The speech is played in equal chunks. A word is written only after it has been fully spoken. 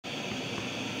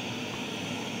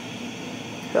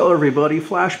Hello everybody,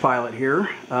 Flash Pilot here.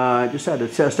 I just had to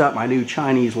test out my new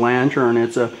Chinese lantern.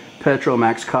 It's a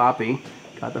Petromax copy.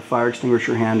 Got the fire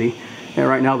extinguisher handy. And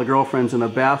right now the girlfriend's in the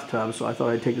bathtub, so I thought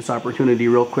I'd take this opportunity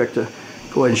real quick to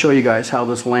go ahead and show you guys how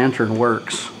this lantern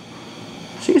works.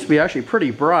 Seems to be actually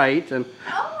pretty bright. And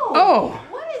oh!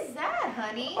 What is that,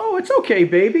 honey? Oh, it's okay,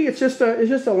 baby. It's just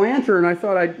a lantern. I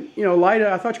thought I'd light it.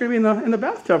 I thought you were gonna be in the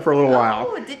bathtub for a little while.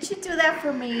 Oh, did you do that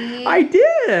for me? I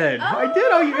did. Oh, I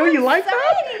did. Oh, you like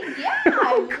that? Yeah,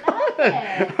 I love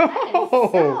it. That is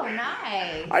so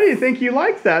nice. I didn't think you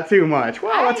liked that too much.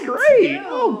 Wow, that's great. Do.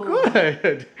 Oh,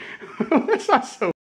 good. That's not so